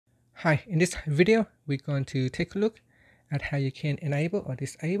Hi, in this video, we're going to take a look at how you can enable or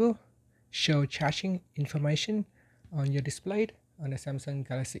disable show charging information on your display on the Samsung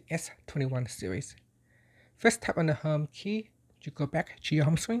Galaxy S21 series. First, tap on the home key to go back to your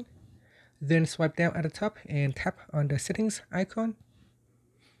home screen. Then swipe down at the top and tap on the settings icon.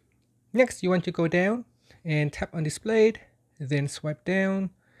 Next, you want to go down and tap on display, then swipe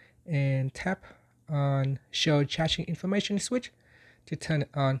down and tap on show charging information switch to turn it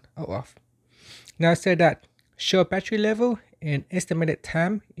on or off. Now set that show battery level and estimated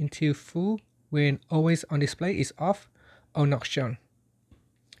time into full when always on display is off or not shown.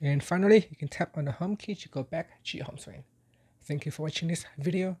 And finally, you can tap on the home key to go back to your home screen. Thank you for watching this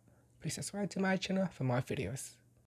video. Please subscribe to my channel for more videos.